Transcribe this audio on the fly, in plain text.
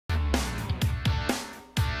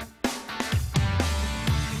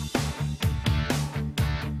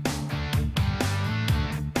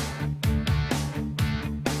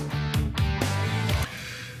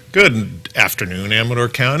Good afternoon, Amador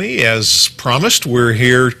County. As promised, we're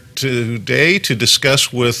here today to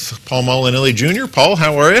discuss with Paul Molinelli Jr. Paul,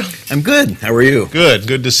 how are you? I'm good. How are you? Good.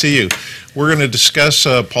 Good to see you. We're going to discuss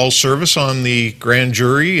Paul's service on the grand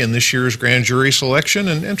jury in this year's grand jury selection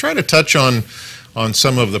and try to touch on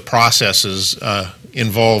some of the processes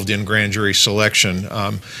involved in grand jury selection.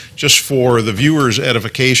 Just for the viewers'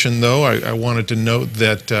 edification, though, I wanted to note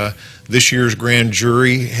that this year's grand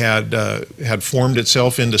jury had formed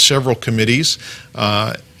itself into several committees.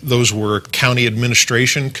 Those were County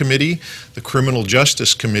Administration Committee, the Criminal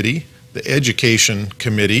Justice Committee, the Education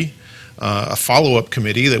Committee, a follow-up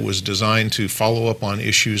committee that was designed to follow up on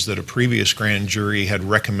issues that a previous grand jury had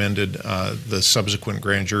recommended the subsequent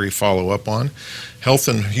grand jury follow up on, Health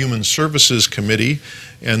and Human Services Committee,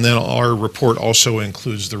 and then our report also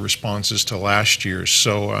includes the responses to last year's.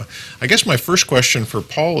 So I guess my first question for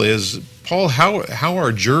Paul is, Paul, how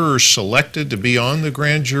are jurors selected to be on the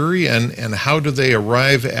grand jury, and how do they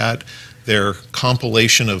arrive at their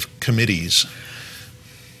compilation of committees?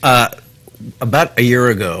 About a year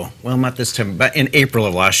ago, well, not this time, but in April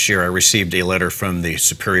of last year, I received a letter from the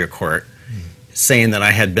Superior Court saying that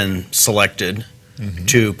I had been selected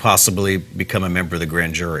to possibly become a member of the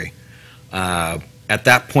grand jury. At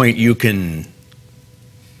that point, you can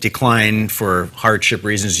decline for hardship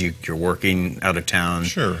reasons. You're working out of town.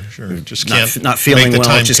 Sure. Just not feeling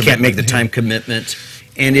well, just can't make the time commitment.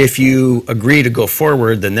 And if you agree to go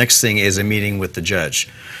forward, the next thing is a meeting with the judge.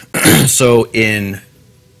 So in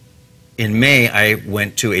May, I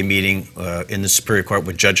went to a meeting in the Superior Court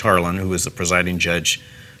with Judge Harlan, who was the presiding judge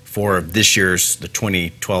for this year's, the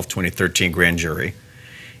 2012-2013 grand jury.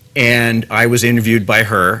 And I was interviewed by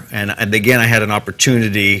her, and again, I had an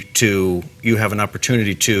opportunity to, you have an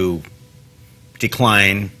opportunity to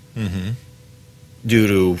decline due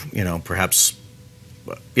to, perhaps,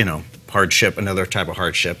 hardship, another type of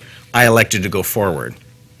hardship. I elected to go forward.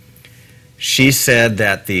 She said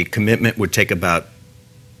that the commitment would take about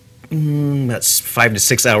that's 5 to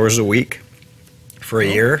 6 hours a week for a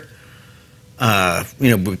year.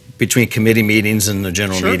 Between committee meetings and the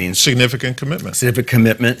general meetings. Significant commitment. Significant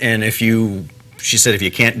commitment. And she said, if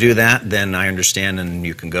you can't do that, then I understand and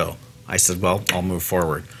you can go. I said, well, I'll move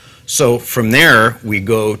forward. So from there, we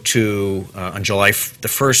go to, on July, the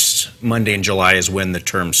first Monday in July is when the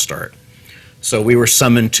terms start. So we were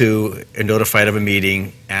summoned to and notified of a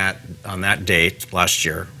meeting on that date last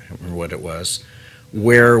year, I don't remember what it was,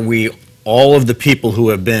 where all of the people who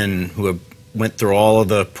have went through all of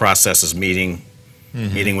the processes, meeting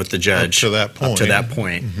with the judge up to that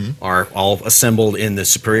point, are all assembled in the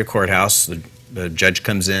Superior Courthouse. The judge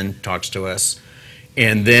comes in, talks to us,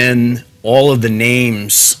 and then all of the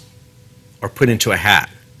names are put into a hat.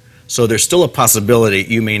 So there's still a possibility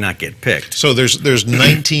you may not get picked. So there's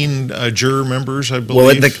 19 juror members, I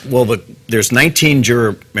believe? There's 19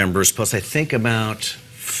 juror members, plus I think about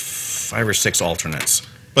 5 or 6 alternates.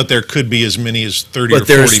 But there could be as many as 30 or 40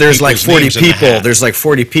 people. There's like 40 people. There's like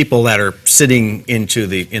 40 people that are sitting in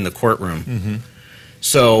the courtroom.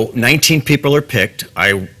 So 19 people are picked.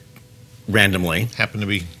 I randomly happen to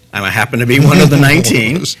be one of the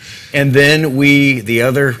 19. And then the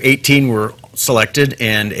other 18 were selected,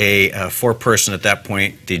 and a 4-person at that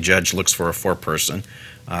point. The judge looks for a 4-person.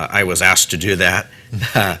 I was asked to do that.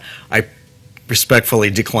 I respectfully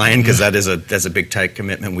declined because that's a big tight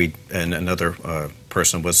commitment. And another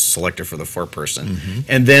person was selected for the 4-person.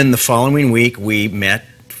 And then the following week we met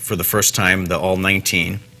for the first time, all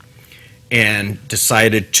 19, and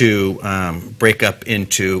decided to break up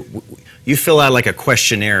into, you fill out like a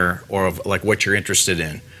questionnaire of like what you're interested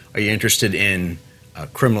in. Are you interested in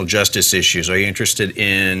criminal justice issues? Are you interested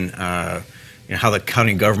in how the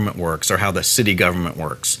county government works or how the city government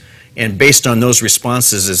works? And based on those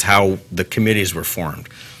responses is how the committees were formed.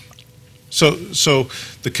 So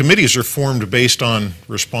the committees are formed based on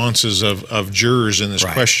responses of jurors in this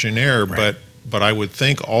questionnaire, but I would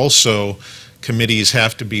think also committees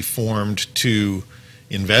have to be formed to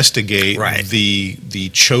investigate the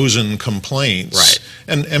chosen complaints.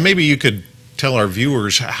 And maybe you could tell our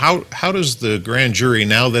viewers, how does the grand jury,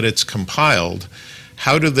 now that it's compiled,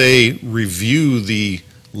 how do they review the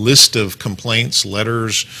list of complaints,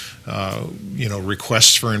 letters,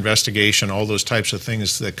 requests for investigation, all those types of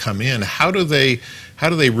things that come in? How do they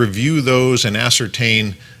review those and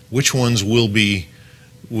ascertain which ones will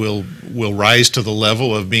rise to the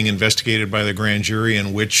level of being investigated by the grand jury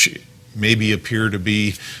and which maybe appear to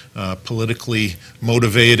be politically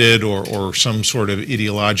motivated or some sort of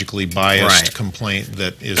ideologically biased complaint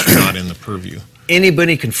that is not in the purview?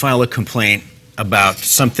 Anybody can file a complaint about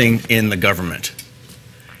something in the government.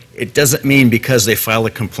 It doesn't mean because they file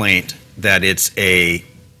a complaint that it's a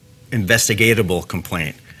investigatable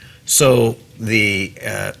complaint. So we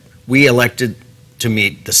elected to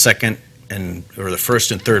meet the second or the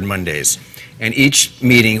first and third Mondays, and each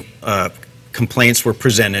meeting complaints were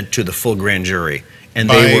presented to the full grand jury, and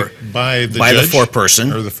they were by the by judge? the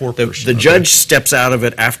foreperson. Or the foreperson. The Okay. judge steps out of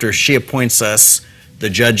it after she appoints us. The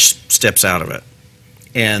judge steps out of it,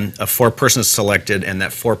 and a foreperson is selected, and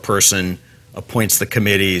that foreperson appoints the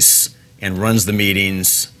committees and runs the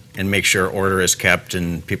meetings and makes sure order is kept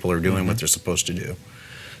and people are doing what they're supposed to do.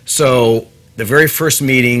 So the very first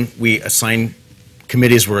meeting,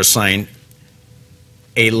 committees were assigned.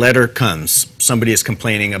 A letter comes. Somebody is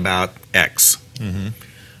complaining about X.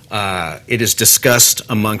 It is discussed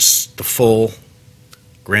amongst the full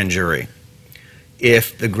grand jury.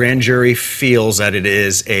 If the grand jury feels that it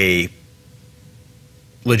is a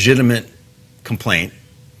legitimate complaint,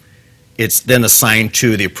 it's then assigned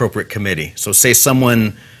to the appropriate committee. So say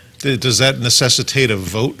someone... Does that necessitate a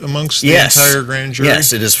vote amongst the Yes. entire grand jury?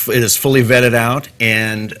 Yes, it is fully vetted out,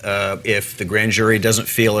 and if the grand jury doesn't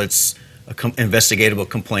feel it's an investigatable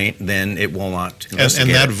complaint, then it will not investigate.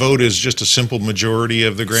 And that it. vote is just a simple majority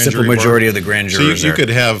of the grand jury? Simple majority of the grand jurors. So you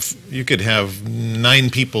could have 9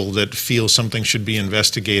 people that feel something should be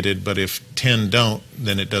investigated, but if 10 don't,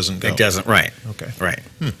 then it doesn't go. It doesn't, right. Okay. Right,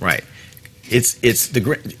 right.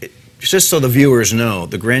 Just so the viewers know,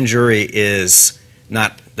 the grand jury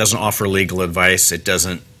doesn't offer legal advice. It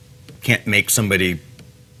can't make somebody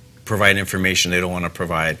provide information they don't want to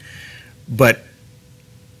provide. But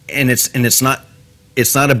it's not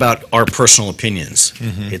about our personal opinions.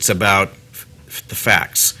 It's about the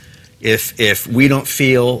facts. If we don't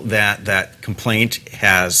feel that complaint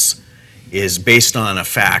is based on a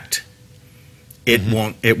fact, it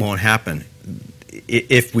won't happen.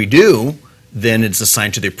 If we do, then it's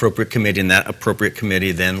assigned to the appropriate committee, and that appropriate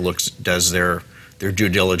committee then does their due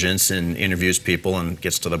diligence and interviews people and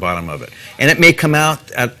gets to the bottom of it. And it may come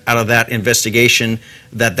out of that investigation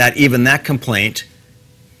even that complaint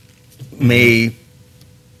may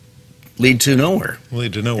lead to nowhere.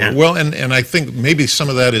 Yeah. Well, and I think maybe some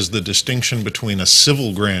of that is the distinction between a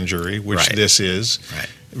civil grand jury, which this is,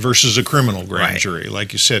 versus a criminal grand jury.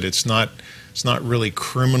 Like you said, it's not really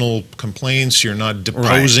criminal complaints. You're not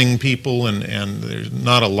deposing people, and there's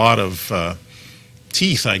not a lot of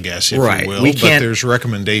teeth, I guess, if you will, but there's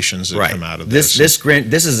recommendations that come out of this.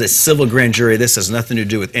 This is a civil grand jury. This has nothing to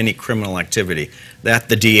do with any criminal activity. That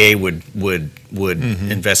the DA would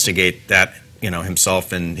investigate that,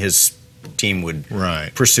 himself, and his team would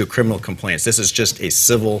pursue criminal complaints. This is just a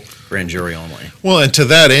civil grand jury only. Well, and to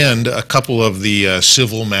that end, a couple of the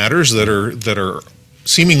civil matters that are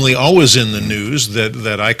seemingly always in the news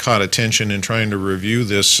that I caught attention in trying to review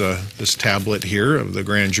this tablet here of the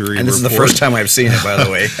grand jury report. And this is the first time I've seen it, by the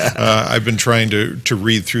way. I've been trying to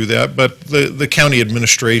read through that, but the county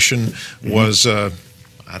administration was, I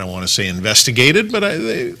don't want to say investigated, but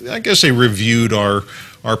I guess they reviewed our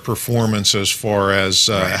performance as far as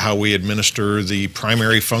how we administer the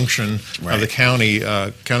primary function of the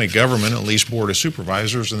county government, at least Board of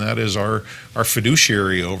Supervisors, and that is our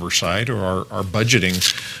fiduciary oversight, or our budgeting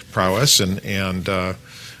prowess. And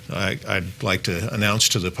I'd like to announce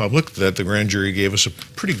to the public that the grand jury gave us a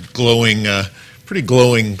pretty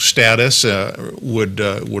glowing status.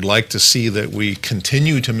 Would like to see that we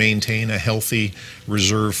continue to maintain a healthy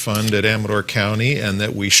reserve fund at Amador County, and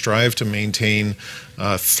that we strive to maintain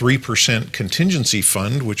 3% contingency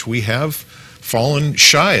fund, which we have fallen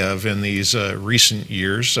shy of in these recent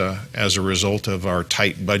years as a result of our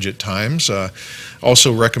tight budget times.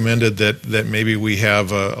 Also recommended that maybe we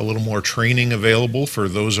have a little more training available for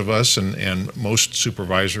those of us, and most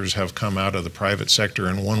supervisors have come out of the private sector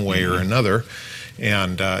in one way or another,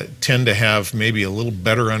 and tend to have maybe a little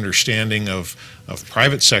better understanding of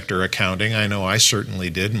private sector accounting. I know I certainly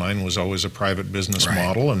did. Mine was always a private business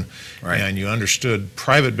model, and you understood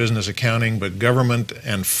private business accounting, but government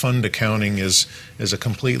and fund accounting is a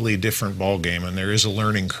completely different ballgame, and there is a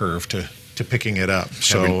learning curve to picking it up.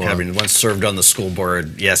 So having once served on the school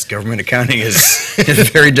board, yes, government accounting is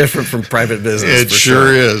very different from private business. It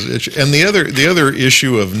sure is. And the other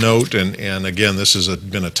issue of note, and again, this has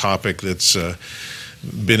been a topic that's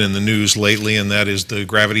been in the news lately, and that is the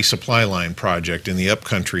gravity supply line project in the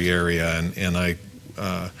upcountry area. And I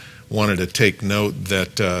wanted to take note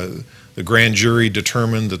that the grand jury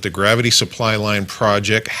determined that the gravity supply line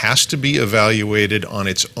project has to be evaluated on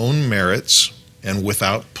its own merits and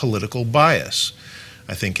without political bias.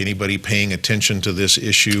 I think anybody paying attention to this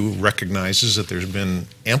issue recognizes that there's been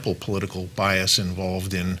ample political bias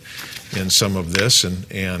involved in some of this, and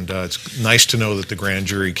it's nice to know that the grand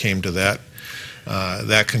jury came to that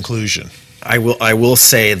conclusion. I will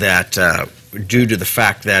say that due to the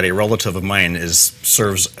fact that a relative of mine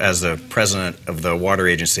serves as the president of the water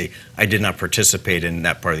agency, I did not participate in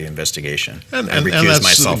that part of the investigation. And recused that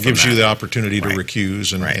myself gives from you that. the opportunity to Right.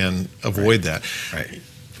 recuse Right. and avoid that. Right.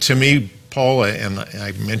 To me, Paul, and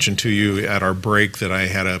I mentioned to you at our break that I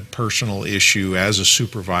had a personal issue as a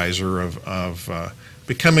supervisor of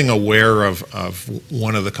becoming aware of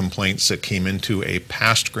one of the complaints that came into a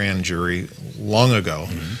past grand jury long ago.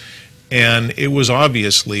 Mm-hmm. And it was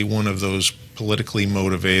obviously one of those politically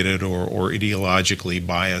motivated or ideologically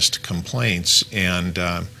biased complaints. And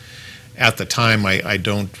at the time, I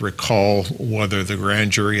don't recall whether the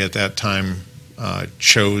grand jury at that time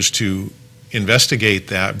chose to investigate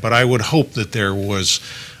that, but I would hope that there was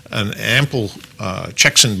an ample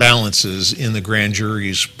checks and balances in the grand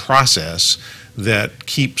jury's process that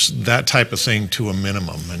keeps that type of thing to a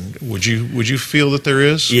minimum. And would you feel that there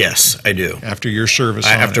is? Yes, I do. After your service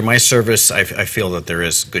on After it? my service, I feel that there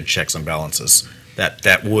is good checks and balances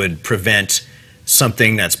that would prevent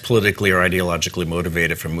something that's politically or ideologically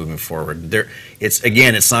motivated from moving forward.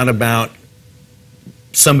 It's not about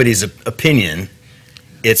somebody's opinion.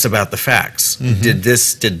 It's about the facts. Mm-hmm. Did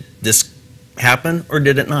this happen or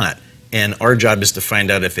did it not? And our job is to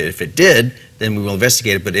find out if it did, then we will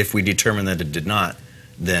investigate it. But if we determine that it did not,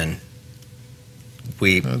 then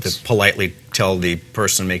we politely tell the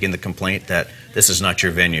person making the complaint that this is not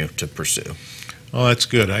your venue to pursue. Well, that's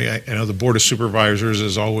good. I know the Board of Supervisors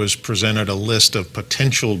has always presented a list of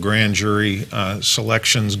potential grand jury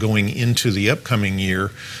selections going into the upcoming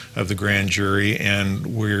year of the grand jury, and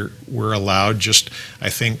we're allowed, just I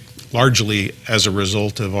think largely as a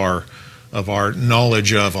result of our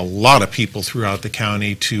knowledge of a lot of people throughout the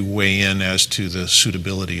county, to weigh in as to the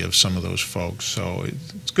suitability of some of those folks. So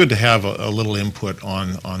it's good to have a little input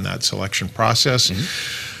on that selection process.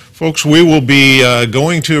 Mm-hmm. Folks, we will be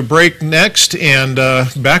going to a break next and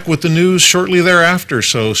back with the news shortly thereafter,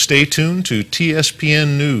 so stay tuned to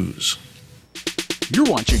TSPN News. You're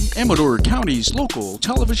watching Amador County's local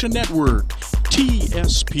television network,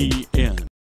 TSPN.